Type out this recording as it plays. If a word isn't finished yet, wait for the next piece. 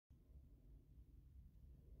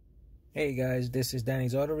Hey guys, this is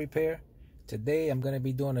Danny's Auto Repair. Today I'm going to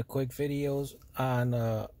be doing a quick video on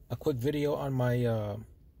my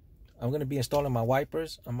I'm going to be installing my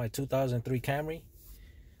wipers on my 2003 Camry.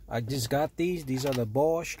 I just got these. These are the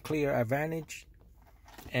Bosch Clear Advantage,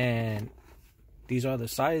 and these are the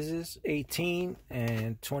sizes 18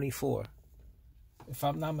 and 24. If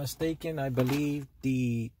I'm not mistaken, I believe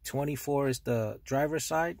the 24 is the driver's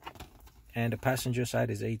side and the passenger side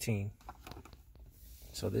is 18.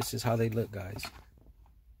 So this is how they look, guys.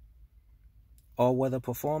 All-weather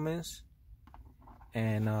performance,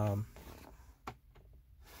 and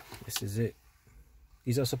this is it.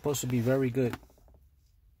 These are supposed to be very good.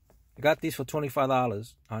 I got these for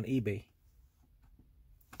 $25 on eBay.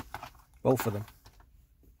 Both of them.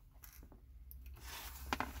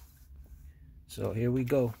 So here we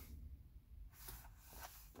go.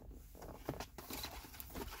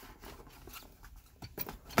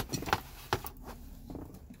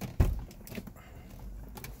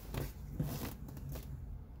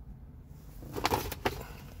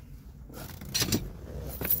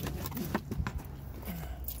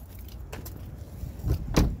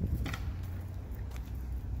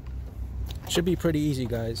 Should be pretty easy,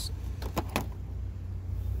 guys.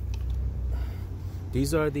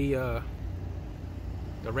 These are the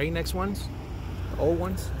Rain-X ones, the old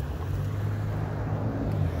ones.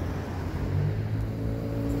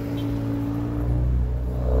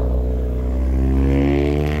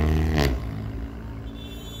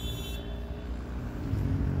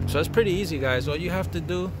 So it's pretty easy, guys. All you have to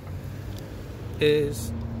do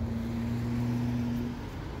is,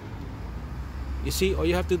 you see, all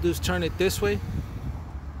you have to do is turn it this way,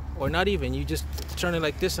 or not even, you just turn it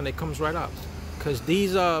like this and it comes right out. Because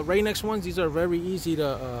these Rain-X ones, these are very easy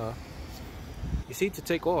to, you see, to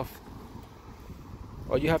take off.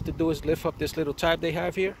 All you have to do is lift up this little tab they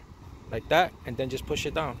have here, like that, and then just push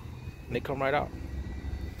it down, and they come right out.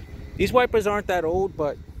 These wipers aren't that old,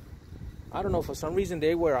 but I don't know, for some reason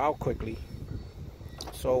they wear out quickly.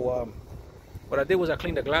 So what I did was I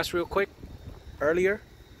cleaned the glass real quick earlier,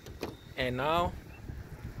 and now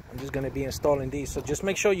I'm just going to be installing these. So just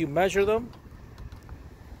make sure you measure them,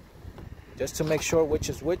 just to make sure which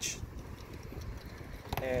is which,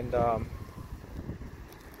 and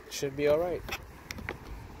should be all right.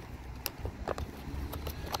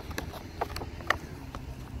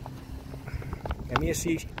 Let me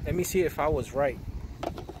see if I was right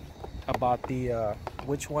about the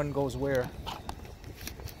which one goes where.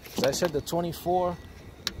 So I said the 24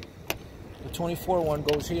 one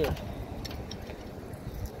goes here.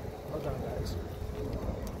 Hold on, guys.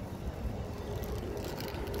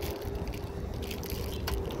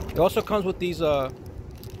 It also comes with these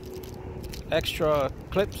extra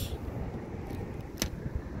clips.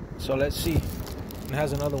 So let's see. It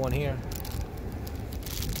has another one here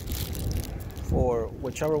for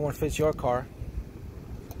whichever one fits your car.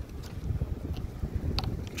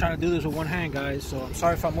 I'm trying to do this with one hand, guys, so I'm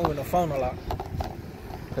sorry if I'm moving the phone a lot.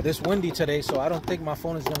 But it's windy today, so I don't think my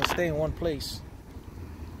phone is going to stay in one place.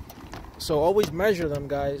 So always measure them,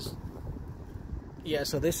 guys. Yeah,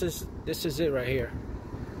 so this is it right here.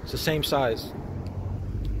 It's the same size.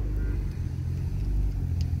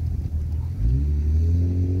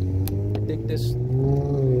 I think this.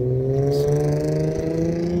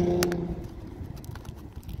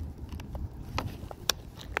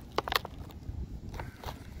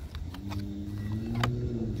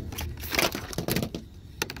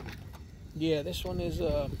 Yeah, this one is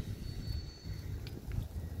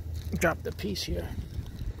dropped a piece here.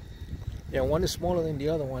 Yeah, one is smaller than the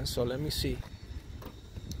other one, so let me see.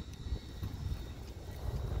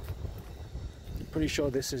 I'm pretty sure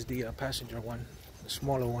this is the passenger one, the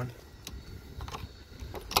smaller one.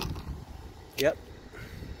 Yep.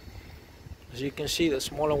 As you can see, the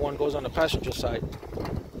smaller one goes on the passenger side.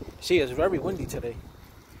 See, it's very windy today.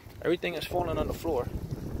 Everything is falling on the floor.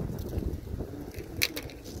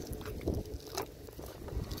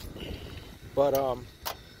 But I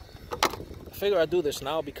figure I'd do this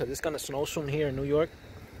now because it's gonna snow soon here in New York.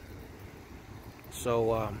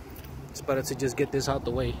 So it's better to just get this out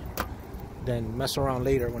the way than mess around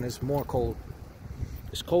later when it's more cold.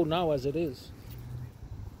 It's cold now as it is.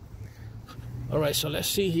 Alright, so let's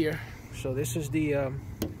see here. So this is the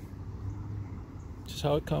this is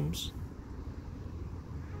how it comes.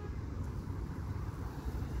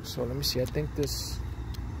 So let me see, I think this,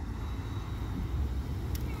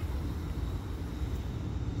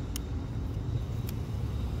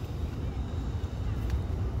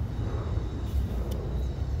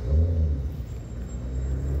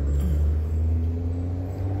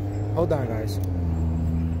 hold on, guys.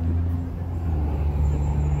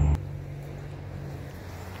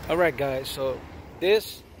 Alright guys, so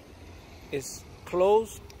this is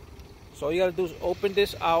closed. So all you gotta do is open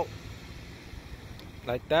this out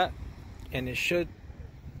like that, and it should,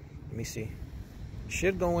 let me see,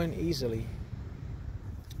 should go in easily.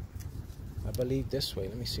 I believe this way.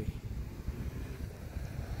 Let me see.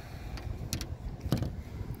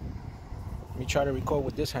 Let me try to record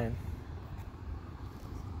with this hand.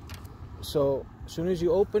 So as soon as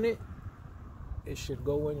you open it, it should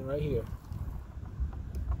go in right here.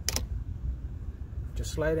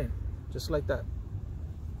 Just slide in, just like that.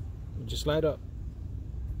 You just slide up,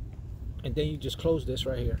 and then you just close this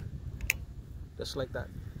right here, just like that,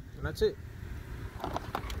 and that's it.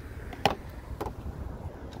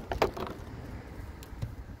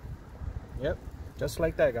 Yep, just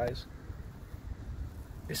like that, guys.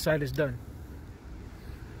 This side is done.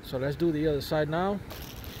 So let's do the other side now.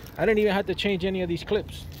 I didn't even have to change any of these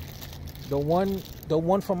clips. The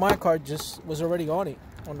one from my car just was already on it,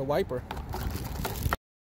 on the wiper.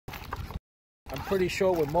 I'm pretty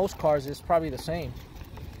sure with most cars it's probably the same,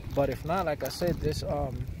 but if not, like I said, this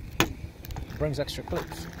brings extra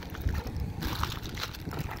clips.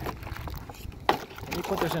 Let me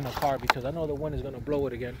put this in the car because I know the wind is gonna blow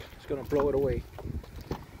it again. It's gonna blow it away.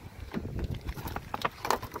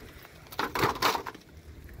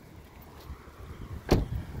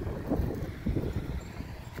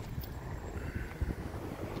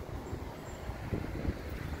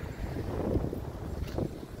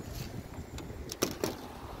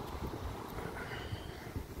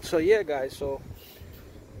 So yeah guys, so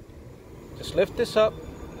just lift this up.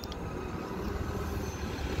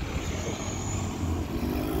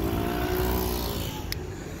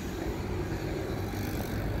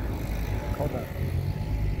 Hold on,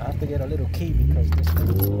 I have to get a little key because this thing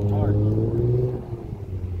is so hard.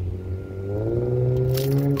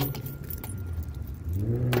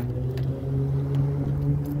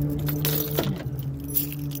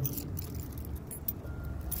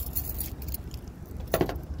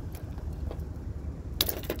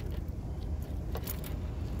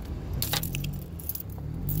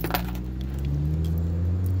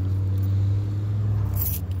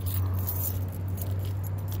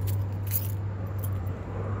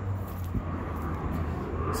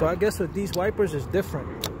 So I guess with these wipers is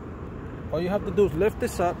different. All you have to do is lift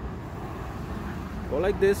this up, go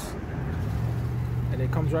like this, and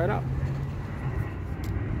it comes right out.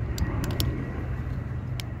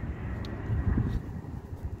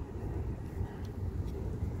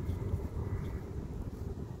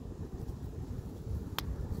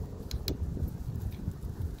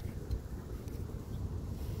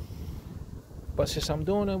 But since I'm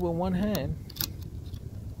doing it with one hand,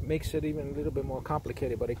 makes it even a little bit more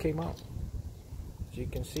complicated, but it came out, as you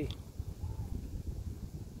can see.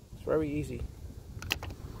 It's very easy.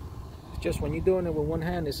 It's just when you're doing it with one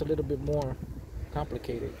hand, it's a little bit more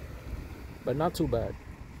complicated, but not too bad.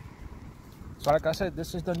 So like I said,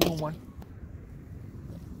 this is the new one.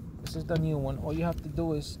 This is the new one. All you have to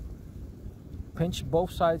do is pinch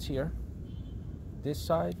both sides here, this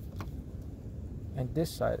side and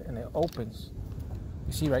this side, and it opens.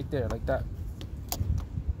 You see right there, like that.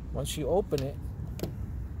 Once you open it,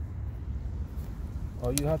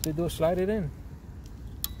 all you have to do is slide it in.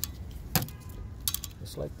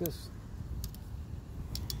 Just like this.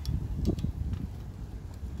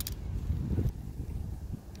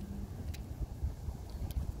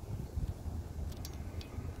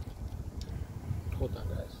 Hold on,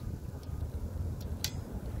 guys.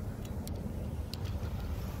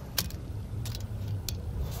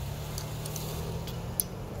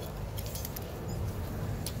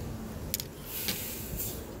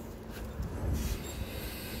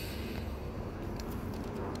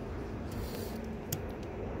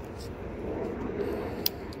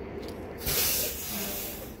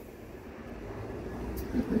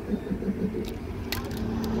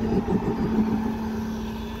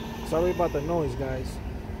 Sorry about the noise, guys.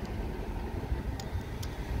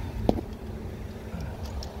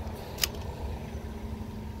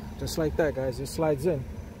 Just like that, guys. It slides in.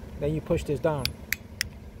 Then you push this down,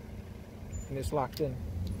 and it's locked in.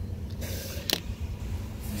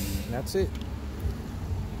 And that's it.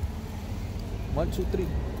 1, 2, 3.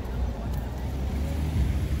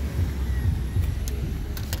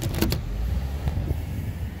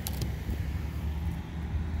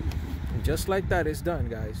 And just like that, it's done,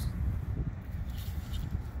 guys.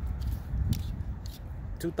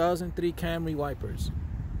 2003 Camry wipers.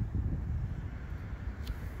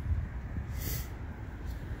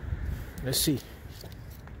 Let's see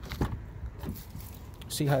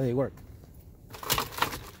how they work.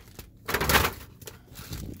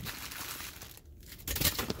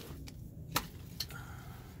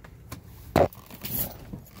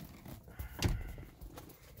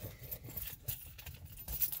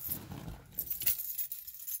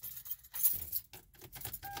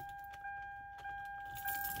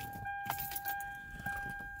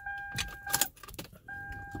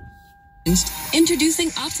 Introducing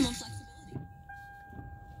optimum flexibility.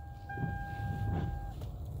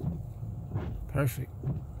 Perfect.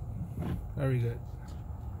 Very good.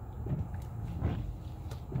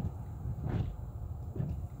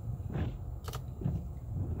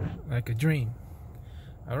 Like a dream.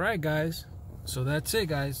 All right, guys. So that's it,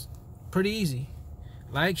 guys. Pretty easy.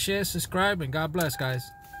 Like, share, subscribe, and God bless, guys.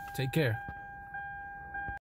 Take care.